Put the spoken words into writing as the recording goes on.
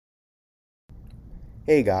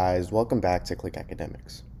Hey guys, welcome back to Click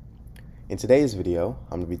Academics. In today's video,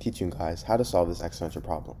 I'm going to be teaching you guys how to solve this exponential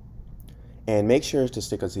problem. And make sure to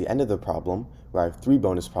stick to the end of the problem, where I have 3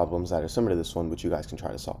 bonus problems that are similar to this one, which you guys can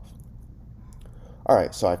try to solve.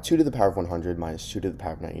 Alright, so I have 2 to the power of 100 minus 2 to the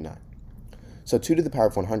power of 99. So 2 to the power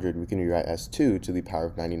of 100 we can rewrite as 2 to the power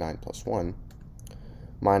of 99 plus 1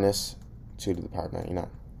 minus 2 to the power of 99.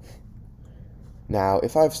 Now,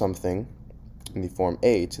 if I have something in the form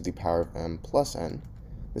a to the power of m plus n,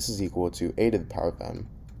 this is equal to a to the power of m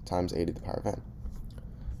times a to the power of n.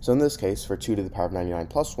 So in this case, for 2 to the power of 99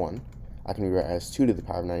 plus 1, I can rewrite as 2 to the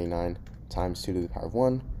power of 99 times 2 to the power of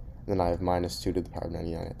 1, and then I have minus 2 to the power of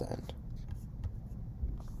 99 at the end.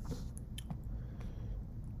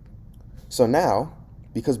 So now,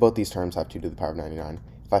 because both these terms have 2 to the power of 99,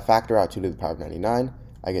 if I factor out 2 to the power of 99,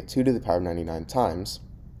 I get 2 to the power of 99 times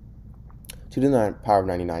 2 to the power of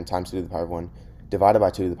 99 times 2 to the power of 1 divided by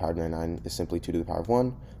 2 to the power of 99 is simply 2 to the power of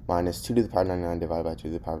 1, minus 2 to the power of 99 divided by 2 to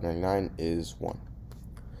the power of 99 is 1.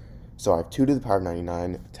 So I have 2 to the power of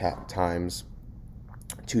 99 times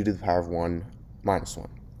 2 to the power of 1 minus 1.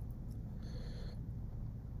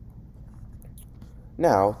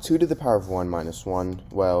 Now, 2 to the power of 1 minus 1,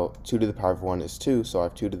 well, 2 to the power of 1 is 2, so I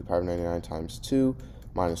have 2 to the power of 99 times 2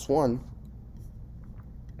 minus 1.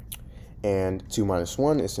 And 2 minus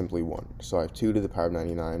 1 is simply 1. So I have 2 to the power of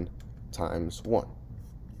 99 times 1.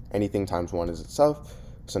 Anything times 1 is itself,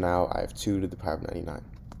 so now I have 2 to the power of 99.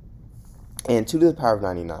 And 2 to the power of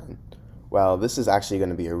 99, well, this is actually going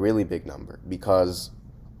to be a really big number, because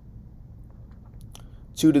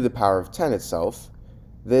 2 to the power of 10 itself,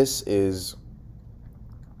 this is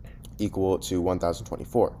equal to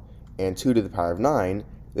 1024. And 2 to the power of 9,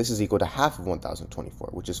 this is equal to half of 1024,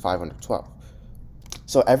 which is 512.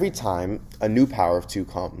 So every time a new power of 2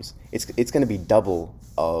 comes, it's going to be double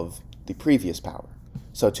of the previous power.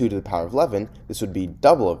 So 2 to the power of 11, this would be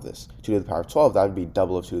double of this. 2 to the power of 12, that would be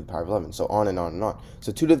double of 2 to the power of 11, so on and on and on.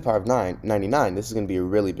 So 2 to the power of 99, this is going to be a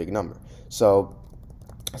really big number. So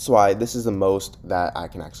that's why this is the most that I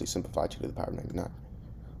can actually simplify 2 to the power of 99.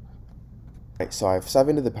 Right, so I have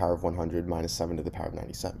 7 to the power of 100 minus 7 to the power of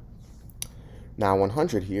 97. Now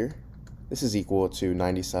 100 here, this is equal to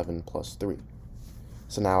 97 plus 3.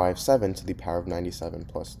 So now I have 7 to the power of 97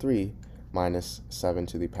 plus 3 minus 7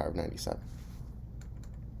 to the power of 97.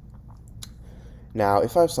 Now,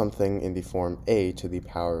 if I have something in the form a to the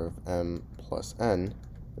power of m plus n,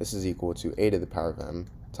 this is equal to a to the power of m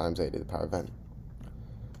times a to the power of n.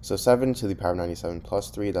 So 7 to the power of 97 plus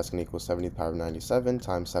 3, that's going to equal 7 to the power of 97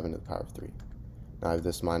 times 7 to the power of 3. Now I have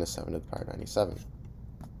this minus 7 to the power of 97.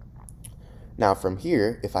 Now from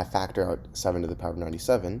here, if I factor out 7 to the power of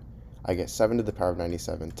 97, I get 7 to the power of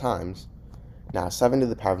 97 times, now 7 to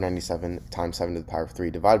the power of 97 times 7 to the power of 3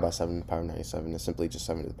 divided by 7 to the power of 97 is simply just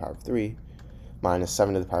 7 to the power of 3, minus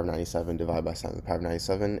 7 to the power of 97 divided by 7 to the power of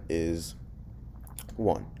 97 is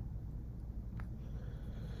 1.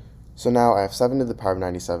 So now I have 7 to the power of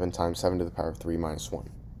 97 times 7 to the power of 3 minus 1.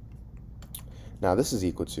 Now this is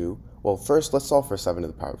equal to, well, first let's solve for 7 to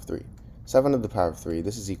the power of 3. 7 to the power of 3,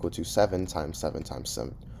 this is equal to 7 times 7 times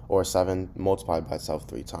 7, or 7 multiplied by itself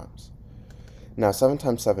 3 times. Now 7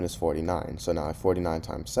 times 7 is 49, so now I have 49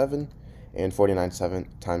 times 7, and 49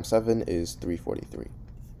 times 7 is 343.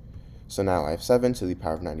 So now I have 7 to the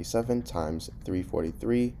power of 97 times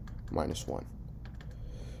 343 minus 1.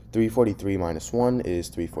 343 minus 1 is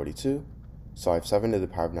 342, so I have 7 to the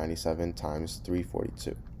power of 97 times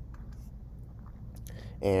 342.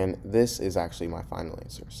 And this is actually my final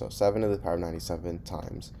answer, so 7 to the power of 97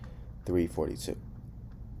 times 342.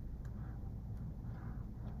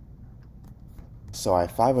 So I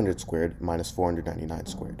have 500 squared minus 499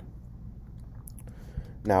 squared.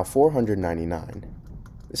 Now 499,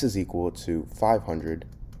 this is equal to 500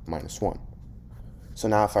 minus 1. So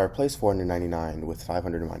now if I replace 499 with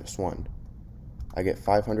 500 minus 1, I get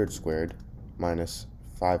 500 squared minus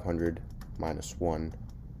 500 minus 1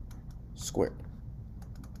 squared.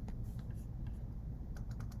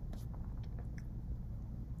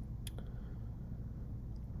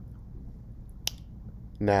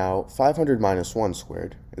 Now 500 minus 1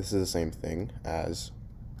 squared, this is the same thing as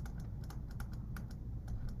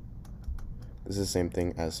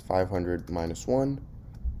 500 minus 1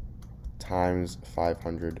 times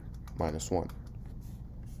 500 minus 1.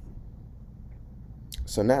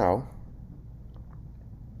 So now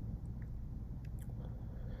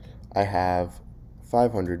I have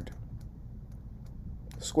 500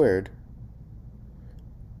 squared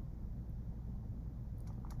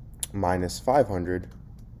minus 500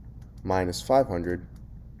 minus 500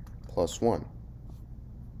 plus 1.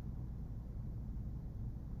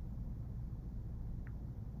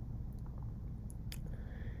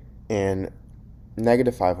 And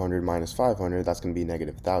negative 500 minus 500, that's going to be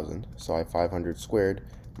negative 1,000. So I have 500 squared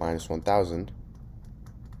minus 1,000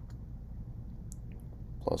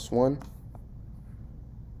 plus 1.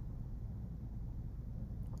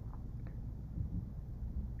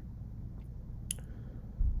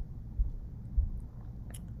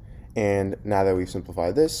 And now that we've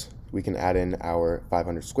simplified this, we can add in our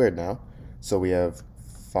 500 squared now. So we have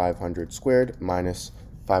 500 squared minus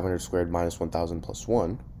 500 squared minus 1,000 plus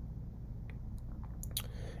 1.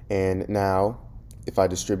 And now, if I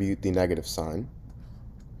distribute the negative sign,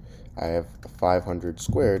 I have 500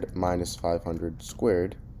 squared minus 500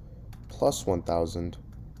 squared plus 1,000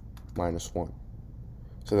 minus 1.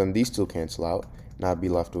 So then these two cancel out, and I'll be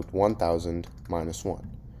left with 1,000 minus 1.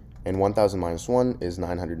 And 1,000 minus 1 is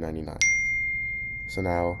 999. So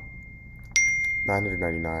now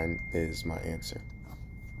 999 is my answer.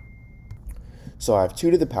 So I have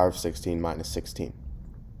 2 to the power of 16 minus 16.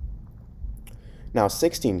 Now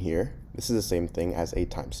 16 here, this is the same thing as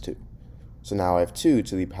 8 times 2. So now I have 2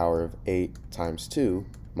 to the power of 8 times 2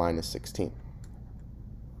 minus 16.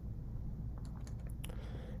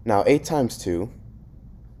 Now 8 times 2,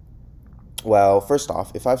 well, first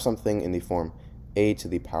off, if I have something in the form a to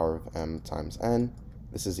the power of m times n,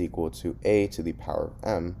 this is equal to a to the power of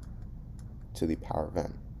m to the power of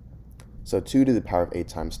n. So 2 to the power of 8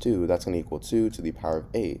 times 2, that's going to equal 2 to the power of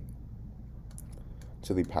 8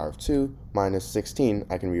 to the power of 2 minus 16,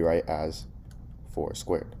 I can rewrite as 4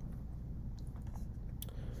 squared.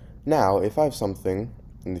 Now, if I have something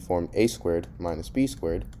in the form a squared minus b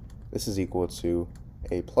squared, this is equal to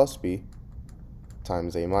a plus b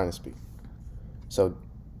times a minus b. So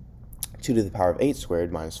 2 to the power of 8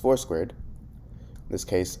 squared minus 4 squared. In this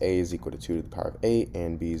case, a is equal to 2 to the power of 8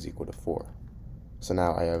 and b is equal to 4. So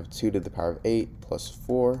now I have 2 to the power of 8 plus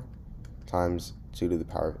 4 times 2 to the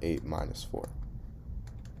power of 8 minus 4.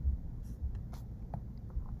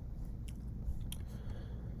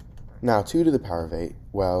 Now 2 to the power of 8,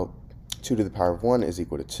 well, 2 to the power of 1 is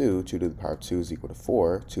equal to 2, 2 to the power of 2 is equal to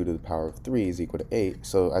 4, 2 to the power of 3 is equal to 8.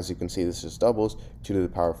 So as you can see, this just doubles. 2 to the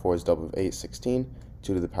power of 4 is double of 8, 16.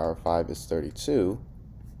 2 to the power of 5 is 32.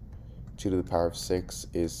 2 to the power of 6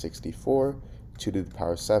 is 64. 2 to the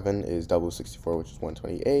power of 7 is double of 64, which is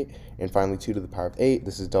 128. And finally, 2 to the power of 8,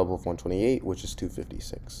 this is double of 128, which is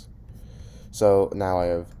 256. So now I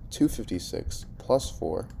have 256 plus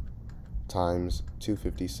 4 times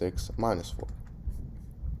 256 minus 4.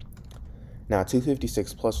 Now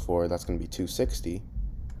 256 plus 4, that's going to be 260,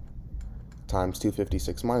 times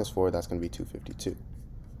 256 minus 4, that's going to be 252.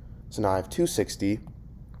 So now I have 260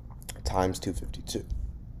 times 252.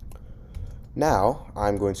 Now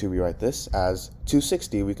I'm going to rewrite this as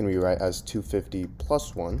 260 we can rewrite as 250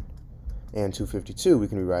 plus 1, and 252 we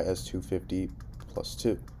can rewrite as 250 plus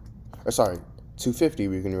 2. Or sorry, 250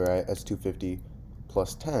 we can rewrite as 250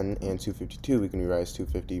 plus 10, and 252 we can rewrite as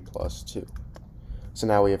 250 plus 2. So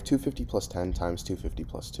now we have 250 plus 10 times 250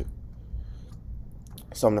 plus 2.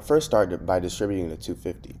 So I'm going to first start by distributing the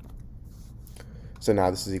 250. So now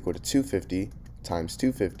this is equal to 250 times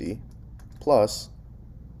 250 plus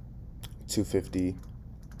 250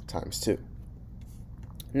 times 2.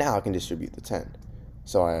 Now I can distribute the 10.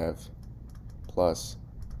 So I have plus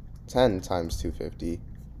 10 times 250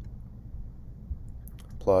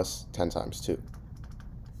 plus 10 times 2.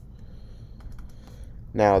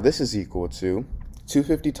 Now this is equal to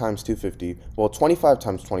 250 times 250. Well, 25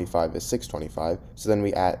 times 25 is 625, so then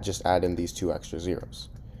we just add in these two extra zeros.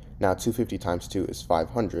 Now 250 times 2 is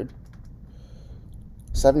 500.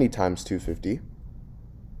 70 times 250,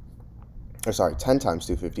 or sorry, 10 times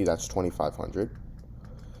 250, that's 2,500.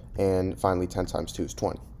 And finally, 10 times 2 is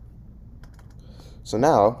 20. So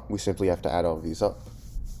now we simply have to add all of these up.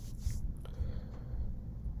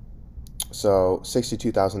 So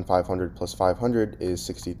 62,500 plus 500 is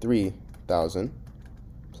 63,000,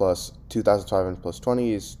 plus 2,500 plus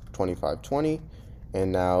 20 is 2,520,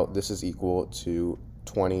 and now this is equal to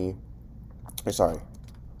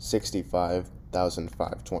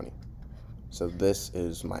 65,520. So this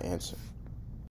is my answer.